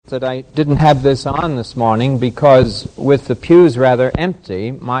that I didn't have this on this morning because with the pews rather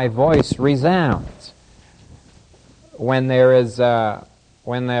empty, my voice resounds. When there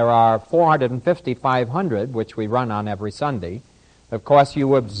are 450, 500, which we run on every Sunday, of course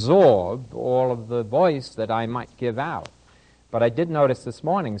you absorb all of the voice that I might give out. But I did notice this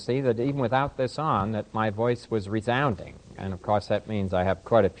morning, that even without this on, that my voice was resounding. And of course that means I have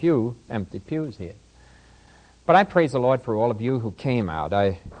quite a few empty pews here. But I praise the Lord for all of you who came out.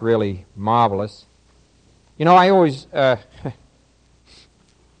 Really marvelous. You know, I always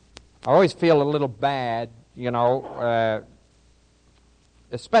feel a little bad,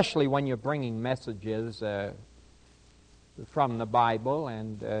 especially when you're bringing messages from the Bible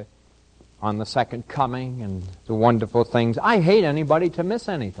and on the second coming and the wonderful things. I hate anybody to miss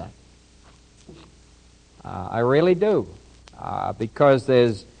anything. I really do, because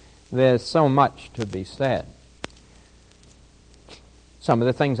there's so much to be said. Some of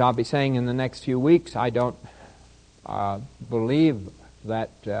the things I'll be saying in the next few weeks, I don't believe that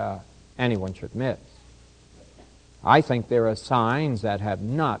anyone should miss. I think there are signs that have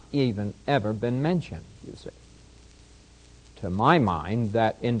not even ever been mentioned, you see, to my mind,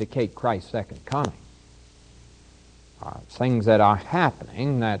 that indicate Christ's second coming. Things that are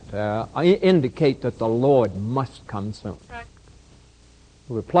happening that indicate that the Lord must come soon.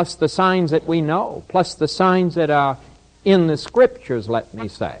 Plus the signs that we know, plus the signs that are in the Scriptures, let me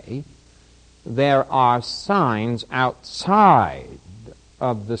say, there are signs outside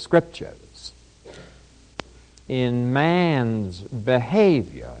of the Scriptures in man's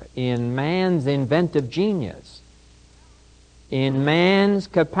behavior, in man's inventive genius, in man's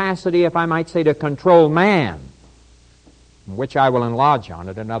capacity, if I might say, to control man, which I will enlarge on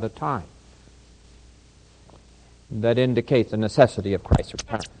at another time, that indicate the necessity of Christ's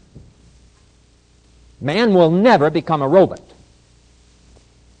return. Man will never become a robot.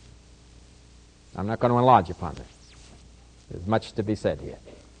 I'm not going to enlarge upon this. There's much to be said here.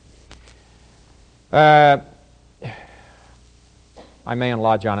 I may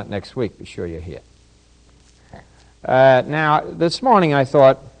enlarge on it next week. Be sure you're here. Now, this morning I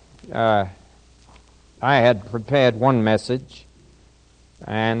thought I had prepared one message,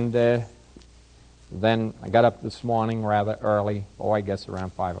 and then I got up this morning rather early, I guess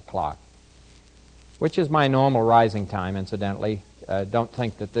around 5 o'clock, which is my normal rising time, incidentally. Don't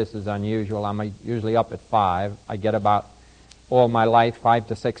think that this is unusual. I'm usually up at 5. I get about all my life 5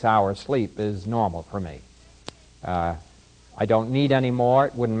 to 6 hours sleep is normal for me. I don't need any more.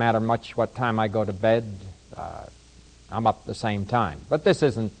 It wouldn't matter much what time I go to bed. I'm up the same time. But this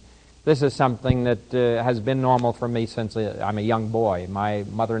is something that has been normal for me since I'm a young boy. My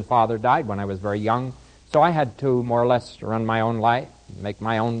mother and father died when I was very young, so I had to more or less run my own life, make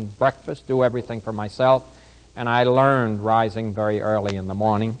my own breakfast, do everything for myself, and I learned rising very early in the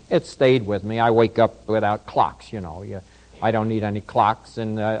morning. It stayed with me. I wake up without clocks, I don't need any clocks,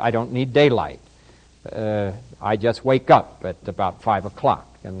 and I don't need daylight. I just wake up at about 5 o'clock,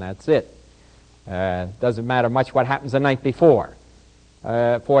 and that's it. Doesn't matter much what happens the night before.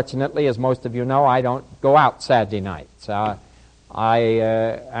 Fortunately, as most of you know, I don't go out Saturday nights. I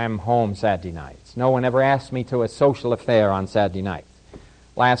am home Saturday nights. No one ever asked me to a social affair on Saturday nights.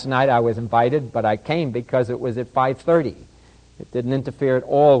 Last night I was invited, but I came because it was at 5:30. It didn't interfere at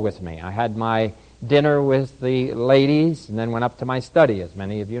all with me. I had my dinner with the ladies and then went up to my study, as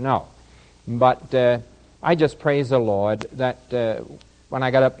many of you know. But I just praise the Lord that when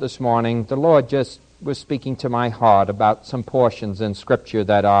I got up this morning, the Lord just was speaking to my heart about some portions in Scripture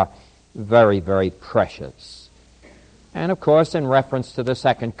that are very, very precious. And, of course, in reference to the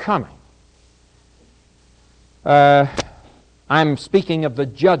second coming. I'm speaking of the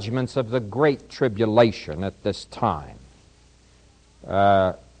judgments of the Great Tribulation at this time.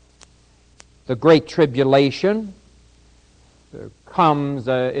 The Great Tribulation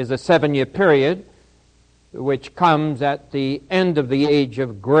is a 7-year period which comes at the end of the age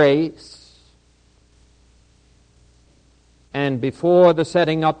of grace and before the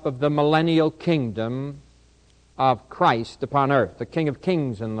setting up of the millennial kingdom of Christ upon earth, the King of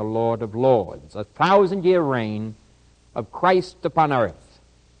Kings and the Lord of Lords, a 1,000-year reign of Christ upon earth,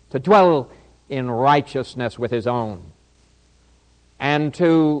 to dwell in righteousness with his own, and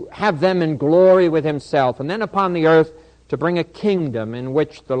to have them in glory with himself, and then upon the earth to bring a kingdom in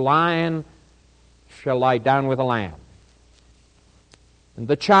which the lion shall lie down with the lamb, and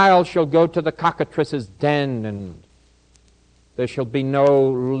the child shall go to the cockatrice's den, and there shall be no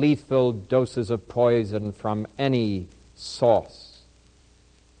lethal doses of poison from any source,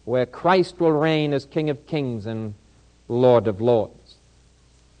 where Christ will reign as King of Kings and Lord of Lords.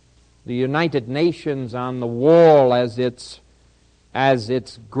 The United Nations on the wall as its as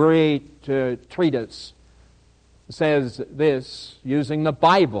its great treatise, says this, using the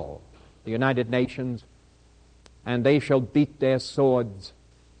Bible, the United Nations, and they shall beat their swords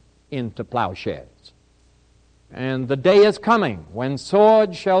into plowshares. And the day is coming when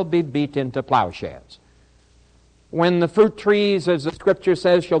swords shall be beat into plowshares. When the fruit trees, as the Scripture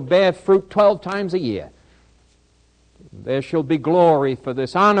says, shall bear fruit 12 times a year. There shall be glory for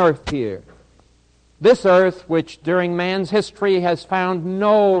this on earth here. This earth, which during man's history has found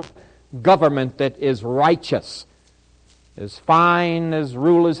no government that is righteous, as fine as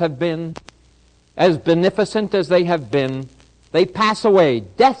rulers have been, as beneficent as they have been, they pass away.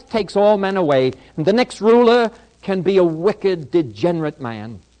 Death takes all men away, and the next ruler can be a wicked, degenerate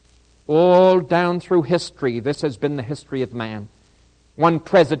man. All down through history, this has been the history of man. One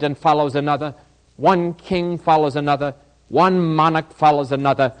president follows another, one king follows another, one monarch follows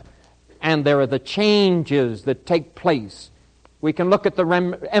another, and there are the changes that take place. We can look at the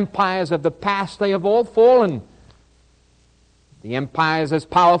empires of the past. They have all fallen. The empires as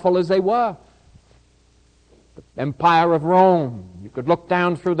powerful as they were. The Empire of Rome. You could look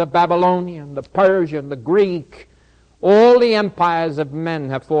down through the Babylonian, the Persian, the Greek. All the empires of men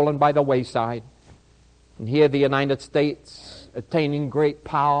have fallen by the wayside. And here the United States attaining great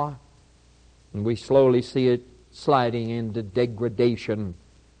power. And we slowly see it sliding into degradation.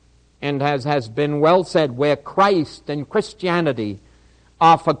 And as has been well said, where Christ and Christianity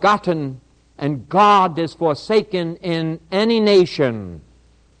are forgotten and God is forsaken in any nation,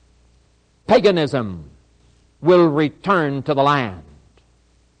 paganism will return to the land.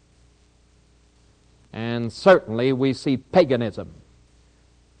 And certainly we see paganism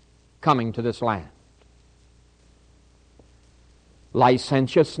coming to this land.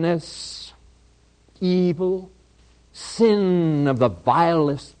 Licentiousness, evil, sin of the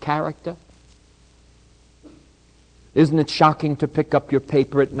vilest character. Isn't it shocking to pick up your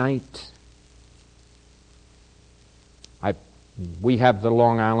paper at night? We have the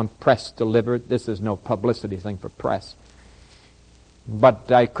Long Island Press delivered. This is no publicity thing for press.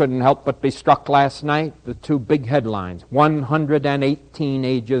 But I couldn't help but be struck last night, the two big headlines. 108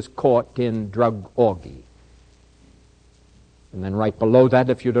 teenagers caught in drug orgy. And then right below that,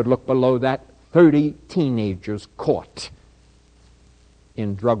 if you'd have looked below that, 30 teenagers caught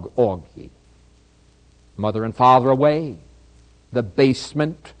in drug orgy. Mother and father away. The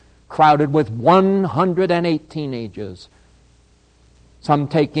basement crowded with 108 teenagers. Some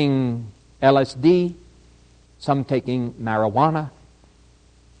taking LSD, some taking marijuana.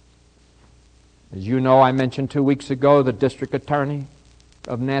 As you know, I mentioned 2 weeks ago, the district attorney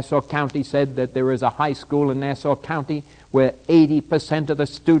of Nassau County said that there is a high school in Nassau County where 80% of the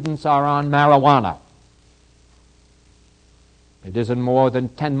students are on marijuana. It isn't more than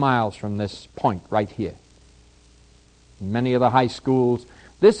 10 miles from this point right here. In many of the high schools,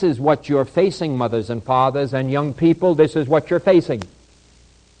 this is what you're facing, mothers and fathers and young people. This is what you're facing.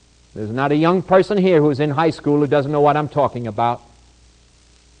 There's not a young person here who's in high school who doesn't know what I'm talking about.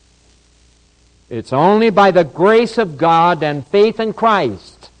 It's only by the grace of God and faith in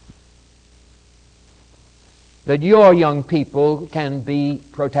Christ that your young people can be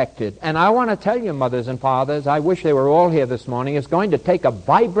protected. And I want to tell you, mothers and fathers, I wish they were all here this morning, it's going to take a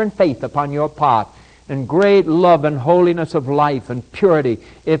vibrant faith upon your part and great love and holiness of life and purity.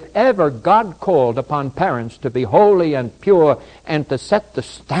 If ever God called upon parents to be holy and pure and to set the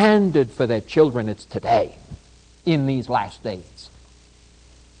standard for their children, it's today, in these last days.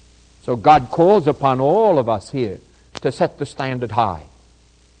 So God calls upon all of us here to set the standard high.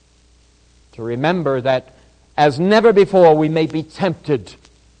 To remember that as never before we may be tempted.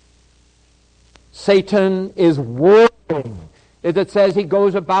 Satan is roaring. As it says, he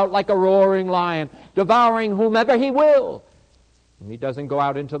goes about like a roaring lion, devouring whomever he will. And he doesn't go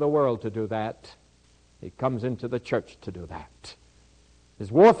out into the world to do that. He comes into the church to do that.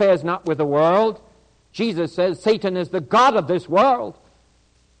 His warfare is not with the world. Jesus says Satan is the god of this world.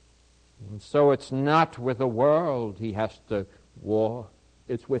 And so it's not with the world he has to war.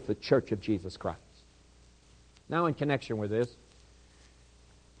 It's with the church of Jesus Christ. Now in connection with this,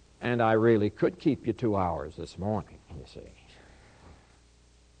 and I really could keep you 2 hours this morning, you see.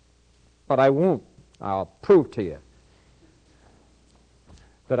 But I won't. I'll prove to you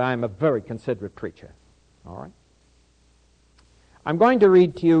that I'm a very considerate preacher. All right? I'm going to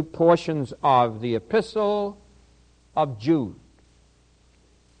read to you portions of the epistle of Jude.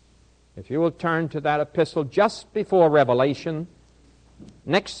 If you will turn to that epistle just before Revelation,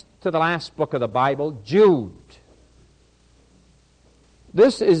 next to the last book of the Bible, Jude.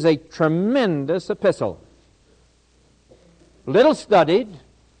 This is a tremendous epistle. Little studied,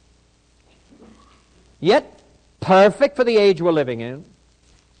 yet perfect for the age we're living in,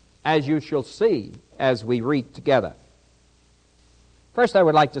 as you shall see as we read together. First, I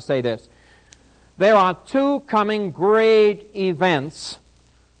would like to say this. There are two coming great events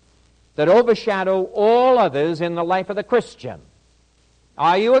that overshadow all others in the life of the Christian.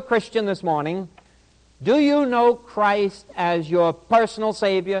 Are you a Christian this morning? Do you know Christ as your personal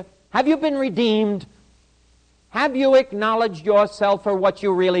Savior? Have you been redeemed? Have you acknowledged yourself for what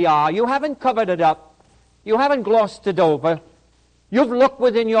you really are? You haven't covered it up. You haven't glossed it over. You've looked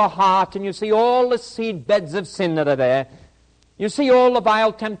within your heart and you see all the seed beds of sin that are there. You see all the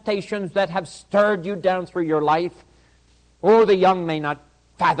vile temptations that have stirred you down through your life. Oh, the young may not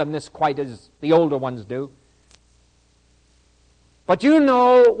fathom this quite as the older ones do. But you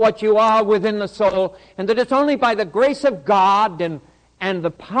know what you are within the soul, and that it's only by the grace of God and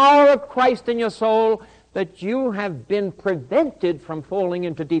the power of Christ in your soul that you have been prevented from falling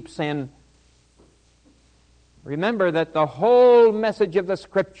into deep sin. Remember that the whole message of the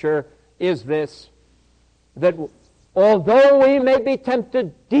Scripture is this, that although we may be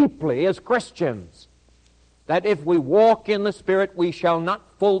tempted deeply as Christians, that if we walk in the Spirit, we shall not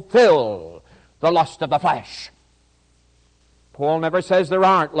fulfill the lust of the flesh. Paul never says there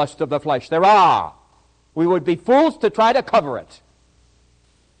aren't lusts of the flesh. There are. We would be fools to try to cover it.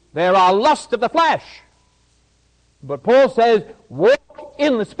 There are lusts of the flesh. But Paul says, walk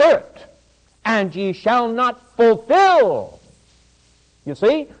in the Spirit, and ye shall not fulfill, you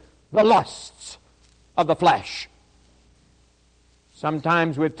see, the lusts of the flesh.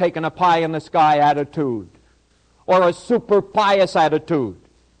 Sometimes we've taken a pie-in-the-sky attitude or a super pious attitude,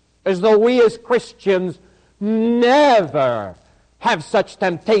 as though we as Christians never have such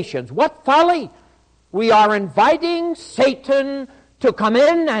temptations. What folly! We are inviting Satan to come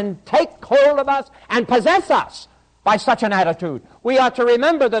in and take hold of us and possess us by such an attitude. We are to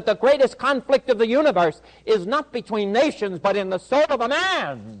remember that the greatest conflict of the universe is not between nations, but in the soul of a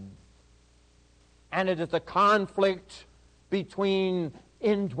man. And it is the conflict between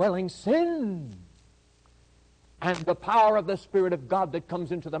indwelling sin and the power of the Spirit of God that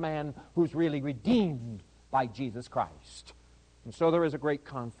comes into the man who's really redeemed by Jesus Christ. And so there is a great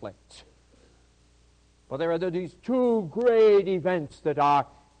conflict. Well, there are these two great events that are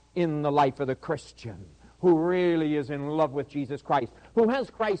in the life of the Christian who really is in love with Jesus Christ, who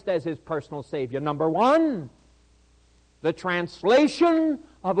has Christ as his personal Savior. Number one, the translation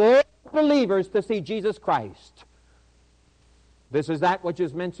of all believers to see Jesus Christ. This is that which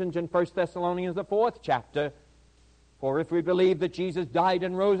is mentioned in 1 Thessalonians, the 4th chapter. For if we believe that Jesus died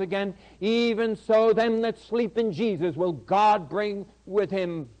and rose again, even so them that sleep in Jesus will God bring with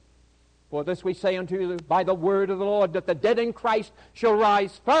him. For this we say unto you by the word of the Lord, that the dead in Christ shall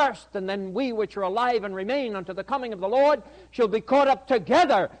rise first, and then we which are alive and remain unto the coming of the Lord shall be caught up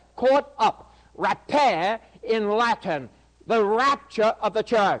together. Caught up. Rapere in Latin. The rapture of the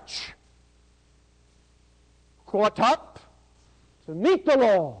church. Caught up to meet the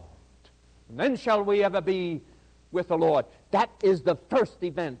Lord. And then shall we ever be with the Lord. That is the first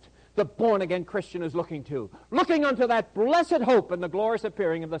event the born-again Christian is looking to. Looking unto that blessed hope and the glorious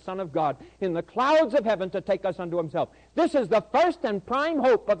appearing of the Son of God in the clouds of heaven to take us unto himself. This is the first and prime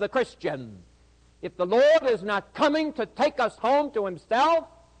hope of the Christian. If the Lord is not coming to take us home to himself,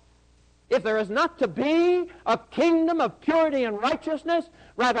 if there is not to be a kingdom of purity and righteousness,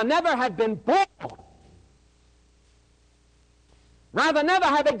 rather never had been born, rather never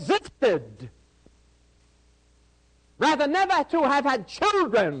have existed, rather never to have had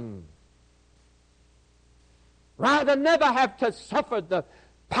children, rather never have to suffer the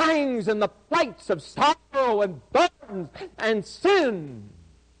pangs and the plights of sorrow and burdens and sin,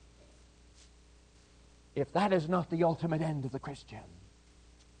 if that is not the ultimate end of the Christian.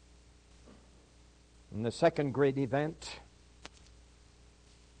 And the second great event,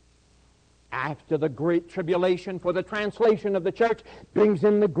 after the great tribulation, for the translation of the church brings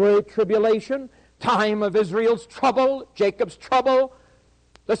in the great tribulation, time of Israel's trouble, Jacob's trouble,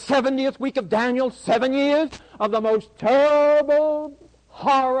 the 70th week of Daniel, 7 years of the most terrible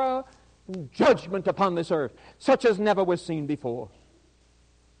horror and judgment upon this earth, such as never was seen before.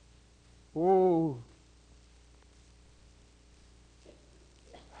 Oh,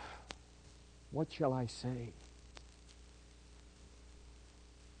 what shall I say?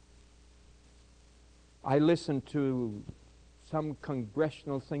 I listened to some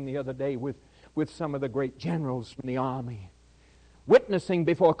congressional thing the other day with some of the great generals from the army, witnessing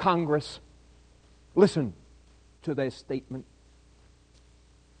before Congress. Listen to their statement.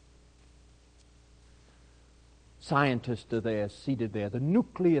 Scientists are there, seated there, the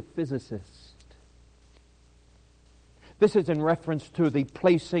nuclear physicist. This is in reference to the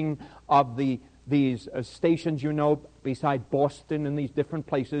placing of the these stations, beside Boston and these different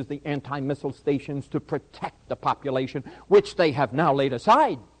places, the anti-missile stations to protect the population, which they have now laid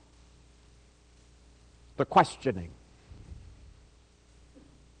aside. The questioning.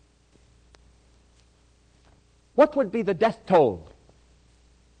 What would be the death toll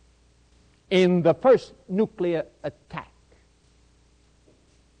in the first nuclear attack?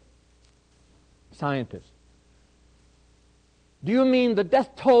 Scientists. Do you mean the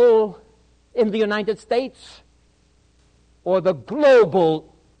death toll in the United States or the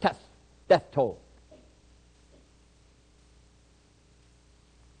global death toll?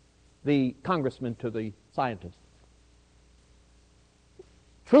 The congressman to the scientist.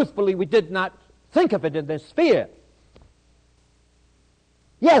 Truthfully, we did not think of it in this sphere.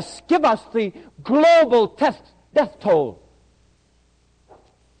 Yes, give us the global death toll.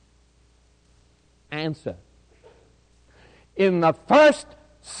 Answer. In the first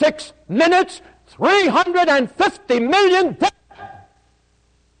 6 minutes, 350 million dead.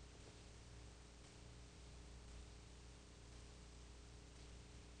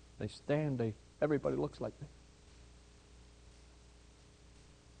 They stand, everybody looks like that.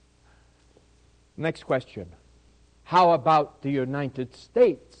 Next question. How about the United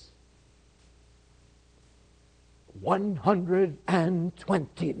States?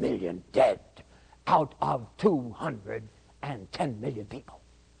 120 million dead out of 210 million people.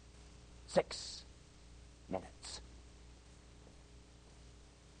 6 minutes.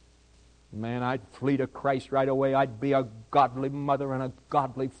 Man, I'd flee to Christ right away. I'd be a godly mother and a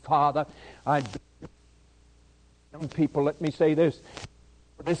godly father. Young people, let me say this.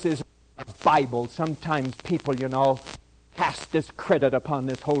 This is a Bible. Sometimes people, cast discredit upon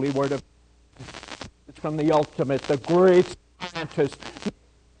this holy word of God. It's from the ultimate, the great scientist,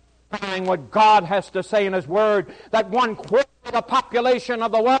 saying what God has to say in His Word, that 1/4 of the population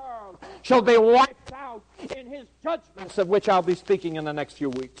of the world shall be wiped out in His judgments, of which I'll be speaking in the next few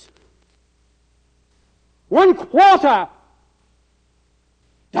weeks. 1/4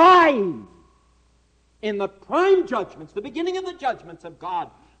 died in the prime judgments, the beginning of the judgments of God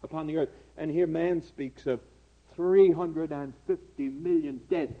upon the earth. And here man speaks of 350 million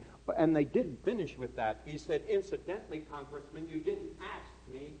dead. And they didn't finish with that. He said, incidentally, Congressman, you didn't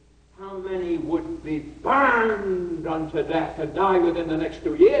ask me how many would be burned unto death and die within the next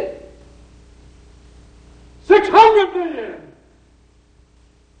 2 years. 600 million!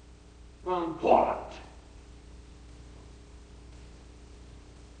 From what?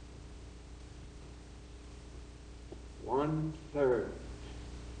 One-third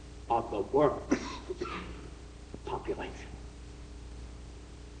of the world's population.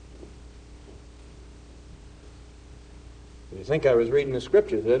 You think I was reading the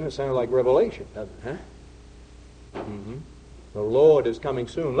scriptures, doesn't it? Sound like Revelation, doesn't it? Huh? Mm-hmm. The Lord is coming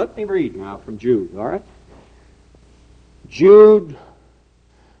soon. Let me read now from Jude, all right? Jude,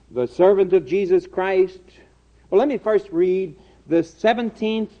 the servant of Jesus Christ. Well, let me first read the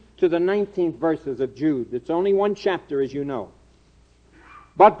 17th to the 19th verses of Jude. It's only one chapter, as you know.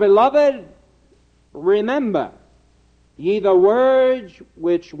 But, beloved, remember ye the words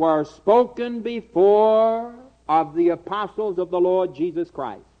which were spoken before of the apostles of the Lord Jesus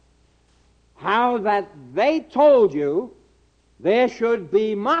Christ, how that they told you there should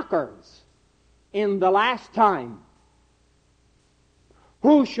be mockers in the last time,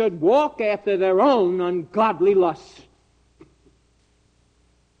 who should walk after their own ungodly lusts.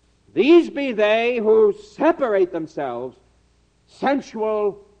 These be they who separate themselves,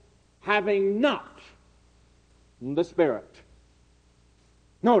 sensual, having not the Spirit.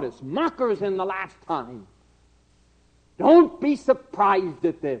 Notice, mockers in the last time. Don't be surprised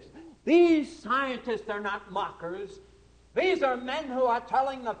at this. These scientists are not mockers. These are men who are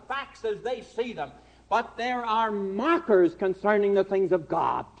telling the facts as they see them. But there are mockers concerning the things of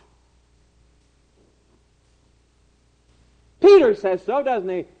God. Peter says so, doesn't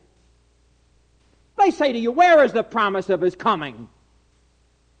he? They say to you, where is the promise of His coming?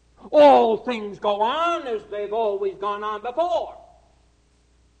 All things go on as they've always gone on before.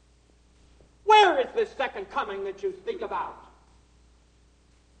 Where is this second coming that you speak about?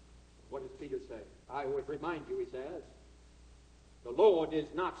 What does Peter say? I would remind you, he says, the Lord is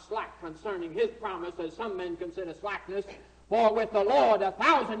not slack concerning His promise, as some men consider slackness, for with the Lord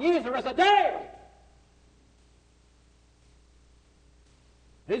 1,000 years are as a day.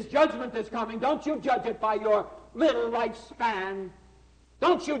 His judgment is coming. Don't you judge it by your little lifespan.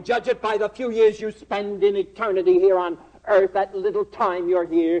 Don't you judge it by the few years you spend in eternity here on earth, that little time you're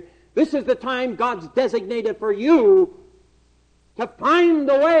here. This is the time God's designated for you to find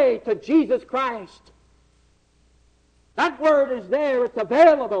the way to Jesus Christ. That word is there. It's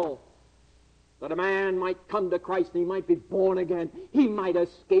available. that a man might come to Christ and he might be born again. He might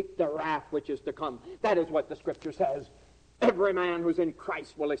escape the wrath which is to come. That is what the Scripture says. Every man who's in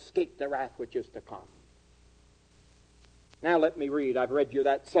Christ will escape the wrath which is to come. Now let me read. I've read you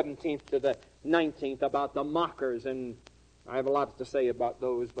that 17th to the 19th about the mockers, and I have a lot to say about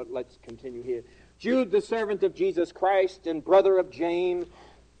those, but let's continue here. Jude, the servant of Jesus Christ and brother of James,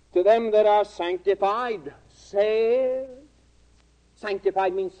 to them that are sanctified, say,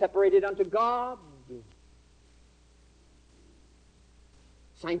 sanctified means separated unto God.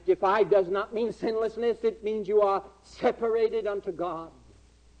 Sanctified does not mean sinlessness. It means you are separated unto God.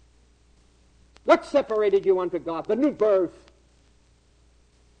 What separated you unto God? The new birth.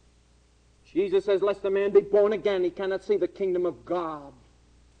 Jesus says, lest a man be born again, he cannot see the kingdom of God.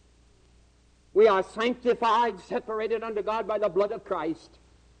 We are sanctified, separated unto God by the blood of Christ.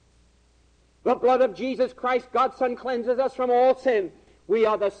 The blood of Jesus Christ, God's Son, cleanses us from all sin. We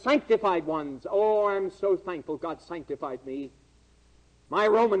are the sanctified ones. Oh, I'm so thankful God sanctified me. My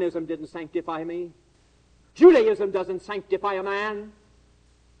Romanism didn't sanctify me. Judaism doesn't sanctify a man.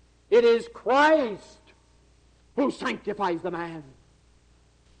 It is Christ who sanctifies the man.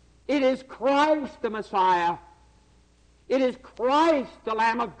 It is Christ the Messiah. It is Christ the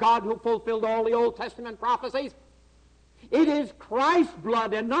Lamb of God who fulfilled all the Old Testament prophecies. It is Christ's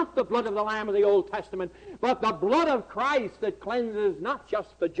blood and not the blood of the Lamb of the Old Testament, but the blood of Christ that cleanses not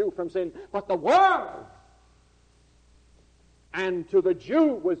just the Jew from sin, but the world. And to the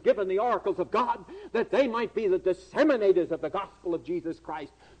Jew was given the oracles of God, that they might be the disseminators of the gospel of Jesus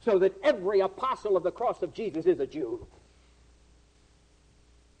Christ, so that every apostle of the cross of Jesus is a Jew.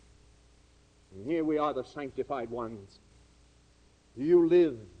 And here we are, the sanctified ones. Do you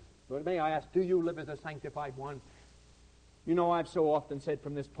live? Well, may I ask, do you live as a sanctified one? You know, I've so often said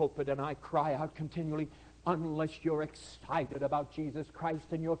from this pulpit, and I cry out continually, unless you're excited about Jesus Christ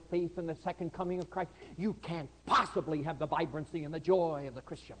and your faith in the second coming of Christ, you can't possibly have the vibrancy and the joy of the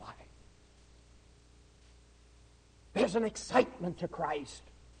Christian life. There's an excitement to Christ.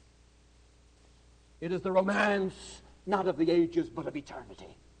 It is the romance, not of the ages, but of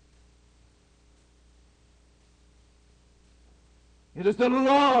eternity. It is the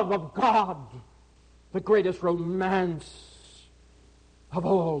love of God, the greatest romance of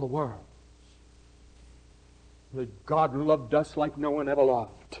all the world. That God loved us like no one ever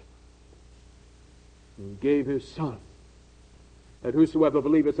loved, and gave his Son, that whosoever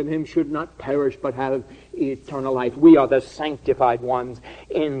believeth in him should not perish but have eternal life. We are the sanctified ones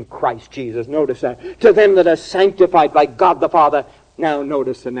in Christ Jesus. Notice that. To them that are sanctified by God the Father. Now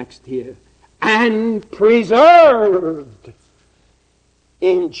notice the next here. And preserved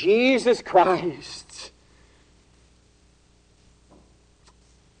in Jesus Christ.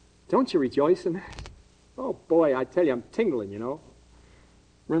 Don't you rejoice in that? Oh boy, I tell you, I'm tingling, you know.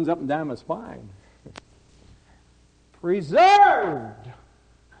 Runs up and down my spine. Preserved.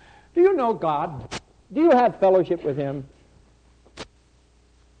 Do you know God? Do you have fellowship with him?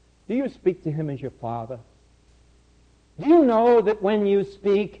 Do you speak to him as your Father? Do you know that when you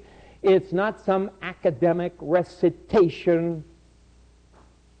speak, it's not some academic recitation,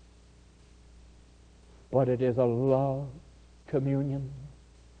 but it is a love communion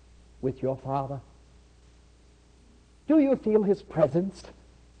with your Father? Do you feel his presence?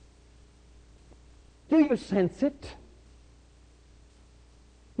 Do you sense it?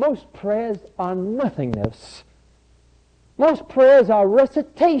 Most prayers are nothingness. Most prayers are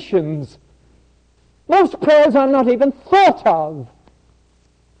recitations. Most prayers are not even thought of.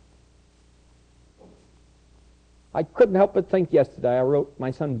 I couldn't help but think yesterday, I wrote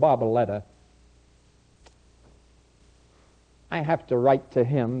my son Bob a letter. I have to write to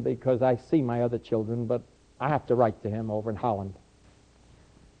him because I see my other children, but I have to write to him over in Holland.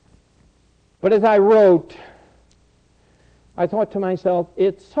 But as I wrote, I thought to myself,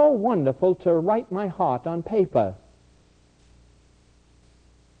 it's so wonderful to write my heart on paper.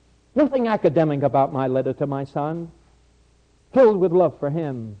 Nothing academic about my letter to my son, filled with love for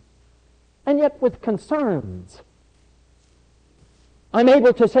him, and yet with concerns. I'm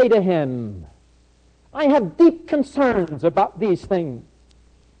able to say to him, I have deep concerns about these things.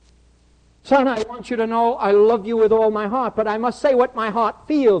 Son, I want you to know I love you with all my heart, but I must say what my heart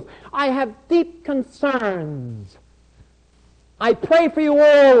feels. I have deep concerns. I pray for you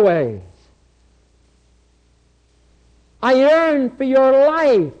always. I yearn for your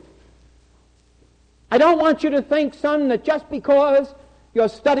life. I don't want you to think, son, that just because you're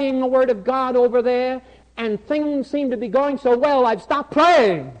studying the Word of God over there and things seem to be going so well, I've stopped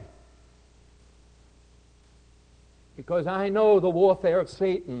praying. Because I know the warfare of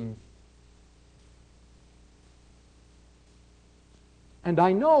Satan. And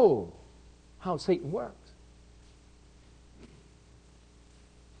I know how Satan works.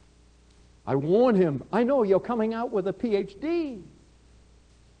 I warned him, I know you're coming out with a PhD.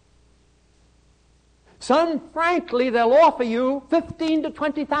 Son, frankly, they'll offer you $15,000 to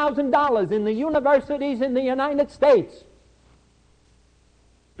 $20,000 in the universities in the United States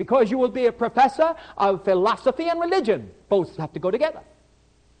because you will be a professor of philosophy and religion. Both have to go together.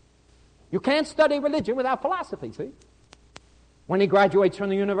 You can't study religion without philosophy, see? When he graduates from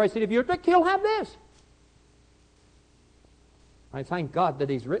the University of Utrecht, he'll have this. I thank God that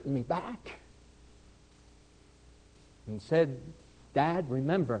he's written me back and said, Dad,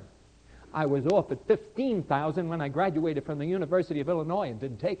 remember, I was offered $15,000 when I graduated from the University of Illinois and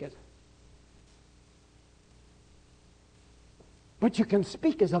didn't take it. But you can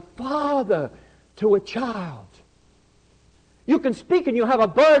speak as a father to a child. You can speak and you have a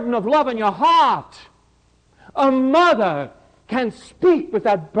burden of love in your heart. A mother can speak with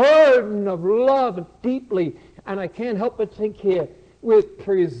that burden of love deeply. And I can't help but think here, we're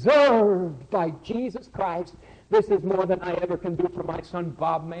preserved by Jesus Christ. This is more than I ever can do for my son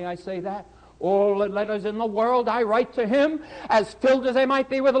Bob, may I say that? All the letters in the world I write to him, as filled as they might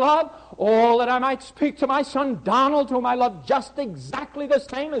be with love. All that I might speak to my son Donald, whom I love just exactly the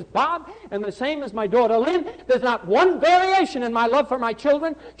same as Bob, and the same as my daughter Lynn. There's not one variation in my love for my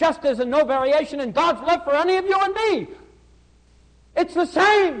children, just as there's no variation in God's love for any of you and me. It's the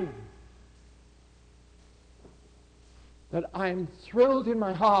same. That I'm thrilled in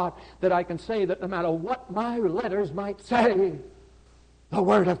my heart that I can say that no matter what my letters might say, the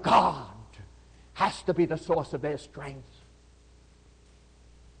Word of God has to be the source of their strength.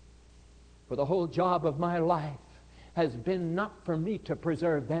 For the whole job of my life has been not for me to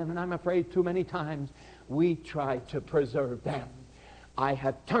preserve them, and I'm afraid too many times we try to preserve them. I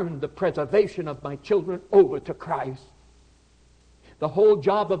have turned the preservation of my children over to Christ. The whole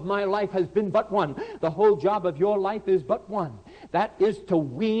job of my life has been but one. The whole job of your life is but one. That is to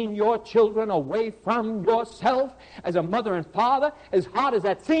wean your children away from yourself as a mother and father, as hard as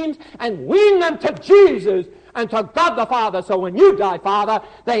that seems, and wean them to Jesus and to God the Father. So when you die, Father,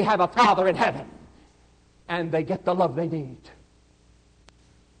 they have a Father in heaven. And they get the love they need.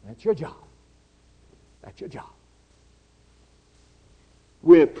 That's your job. That's your job.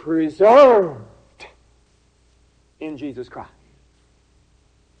 We're preserved in Jesus Christ.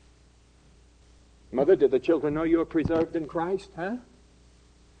 Mother, did the children know you were preserved in Christ? Huh?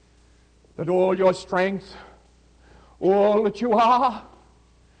 That all your strength, all that you are.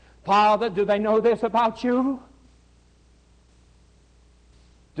 Father, do they know this about you?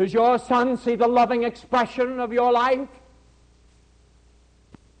 Does your son see the loving expression of your life?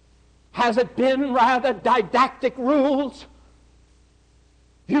 Has it been rather didactic rules?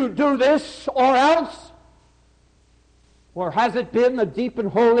 You do this or else? Or has it been the deep and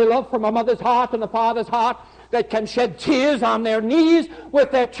holy love from a mother's heart and a father's heart that can shed tears on their knees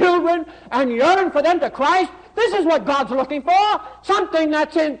with their children and yearn for them to Christ? This is what God's looking for. Something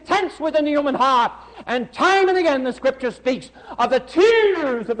that's intense within the human heart. And time and again the Scripture speaks of the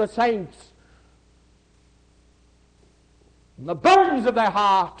tears of the saints. And the burdens of their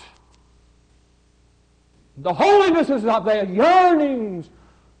heart. The holinesses of their yearnings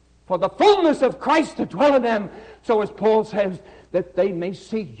for the fullness of Christ to dwell in them. So as Paul says, that they may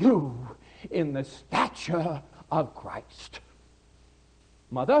see you in the stature of Christ.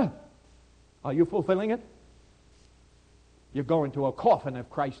 Mother, are you fulfilling it? You're going to a coffin if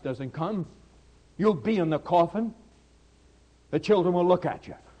Christ doesn't come. You'll be in the coffin. The children will look at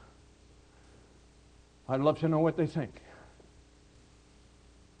you. I'd love to know what they think.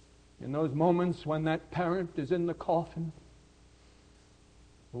 In those moments when that parent is in the coffin,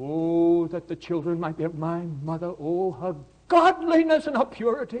 oh, that the children might be, my mother, oh, her godliness and her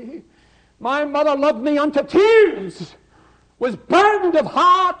purity. My mother loved me unto tears, was burdened of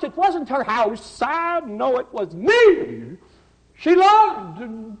heart. It wasn't her house, sad. No, it was me. She loved,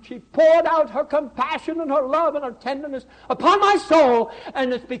 and she poured out her compassion and her love and her tenderness upon my soul,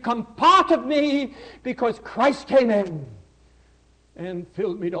 and it's become part of me because Christ came in and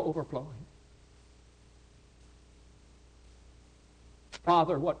filled me to overflowing.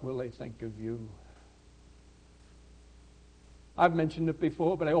 Father, what will they think of you? I've mentioned it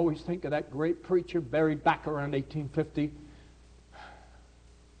before, but I always think of that great preacher buried back around 1850.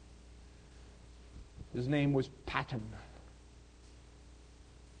 His name was Patton.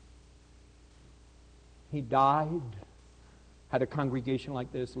 He died, had a congregation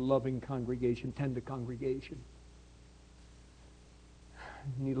like this, loving congregation, tender congregation.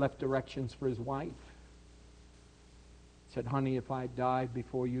 And he left directions for his wife. Said, honey, if I died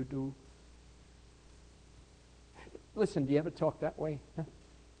before you do. Listen, do you ever talk that way? Huh?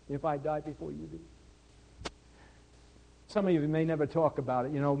 if I die before you do. Some of you may never talk about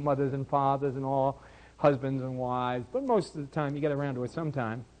it, mothers and fathers and all, husbands and wives, but most of the time you get around to it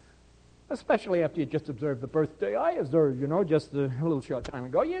sometime, especially after you just observed the birthday I observed, just a little short time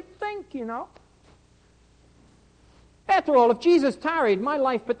ago. You'd think, After all, if Jesus tarried, my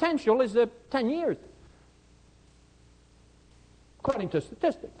life potential is 10 years, according to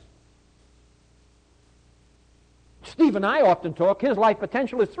statistics. Steve and I often talk, his life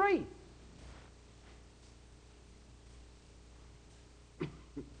potential is 3.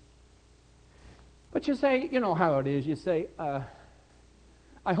 But you say, you know how it is, you say,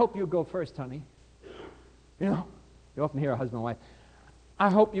 I hope you go first, honey. You often hear a husband and wife, I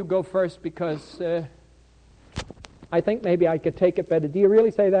hope you go first because I think maybe I could take it better. Do you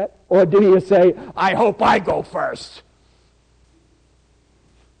really say that? Or do you say, I hope I go first?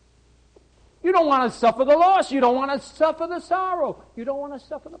 You don't want to suffer the loss. You don't want to suffer the sorrow. You don't want to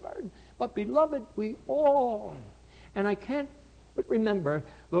suffer the burden. But beloved, we all, and I can't but remember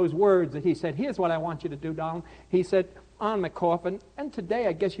those words that he said. Here's what I want you to do, Donald. He said, on my coffin, and today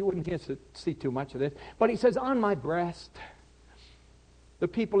I guess you wouldn't see too much of this, but he says, on my breast, the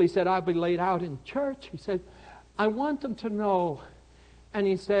people, he said, I'll be laid out in church. He said, I want them to know. And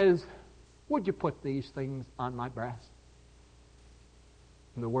he says, would you put these things on my breast?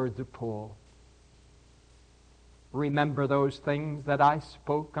 In the words of Paul, remember those things that I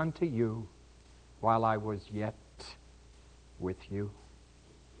spoke unto you while I was yet with you.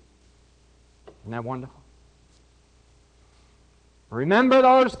 Isn't that wonderful? Remember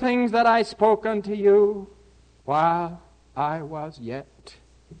those things that I spoke unto you while I was yet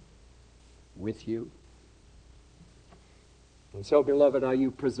with you. And so, beloved, are you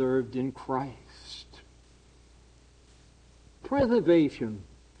preserved in Christ? Preservation.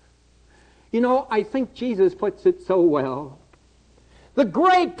 I think Jesus puts it so well. The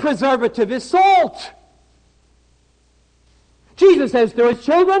great preservative is salt. Jesus says to his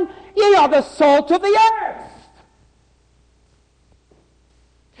children, ye are the salt of the earth.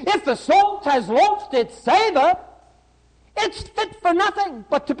 If the salt has lost its savor, it's fit for nothing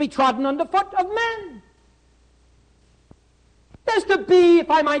but to be trodden underfoot of men. There's to be, if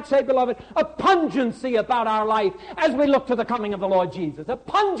I might say, beloved, a pungency about our life as we look to the coming of the Lord Jesus. A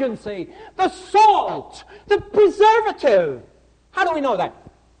pungency, the salt, the preservative. How do we know that?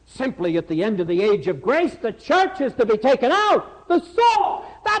 Simply at the end of the age of grace, the church is to be taken out. The salt,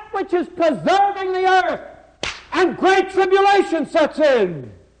 that which is preserving the earth. And great tribulation sets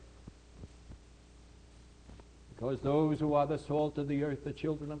in. Because those who are the salt of the earth, the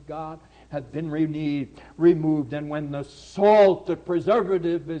children of God, have been removed. And when the salt, the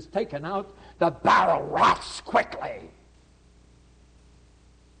preservative, is taken out, the barrel rots quickly.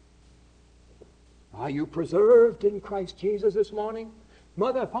 Are you preserved in Christ Jesus this morning?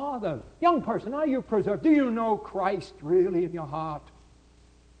 Mother, father, young person, are you preserved? Do you know Christ really in your heart?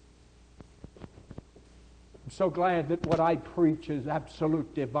 I'm so glad that what I preach is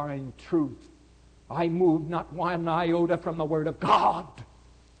absolute divine truth. I move not one iota from the Word of God.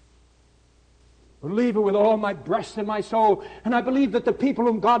 I believe it with all my breast and my soul, and I believe that the people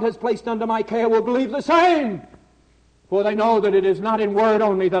whom God has placed under my care will believe the same. For they know that it is not in word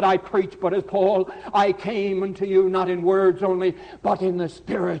only that I preach, but as Paul, I came unto you not in words only, but in the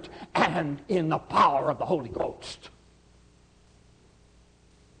Spirit and in the power of the Holy Ghost.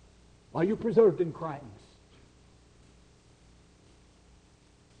 Are you preserved in Christ?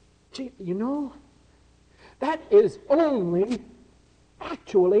 Gee, that is only,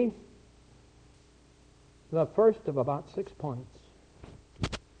 actually, the first of about 6 points.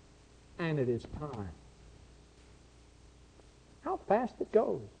 And it is time. How fast it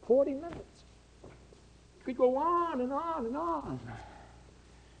goes. 40 minutes. We go on and on and on.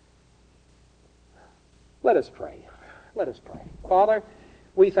 Let us pray. Let us pray. Father,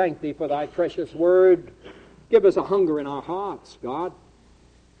 we thank Thee for Thy precious word. Give us a hunger in our hearts, God.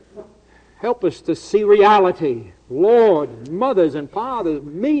 Help us to see reality. Lord, mothers and fathers,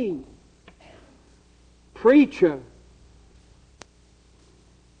 me, preacher.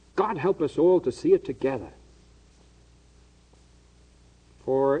 God, help us all to see it together.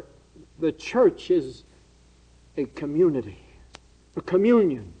 For the church is a community, a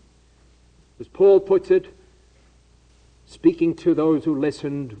communion. As Paul puts it, speaking to those who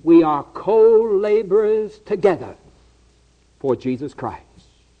listened, we are co-laborers together for Jesus Christ.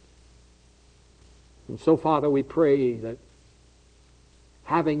 And so, Father, we pray that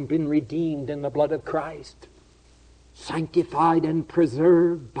having been redeemed in the blood of Christ, sanctified and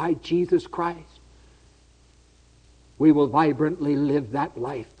preserved by Jesus Christ, we will vibrantly live that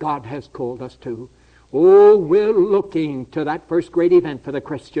life God has called us to. Oh, we're looking to that first great event for the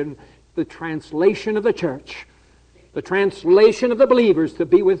Christian, the translation of the church, the translation of the believers to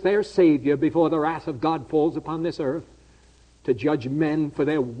be with their Savior before the wrath of God falls upon this earth, to judge men for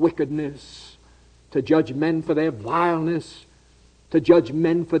their wickedness, to judge men for their vileness, to judge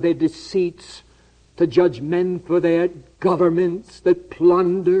men for their deceits, to judge men for their governments that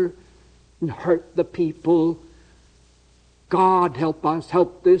plunder and hurt the people. God, help us,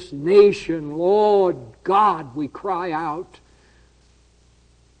 help this nation. Lord God, we cry out.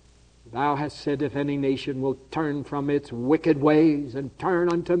 Thou hast said, if any nation will turn from its wicked ways and turn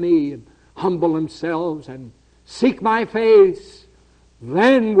unto me and humble themselves and seek my face,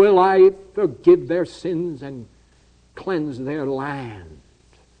 then will I forgive their sins and cleanse their land.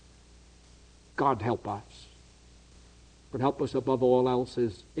 God, help us. But help us above all else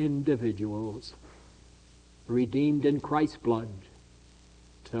as individuals, redeemed in Christ's blood,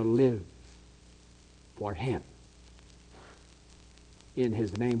 to live for Him. In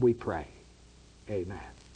His name we pray. Amen.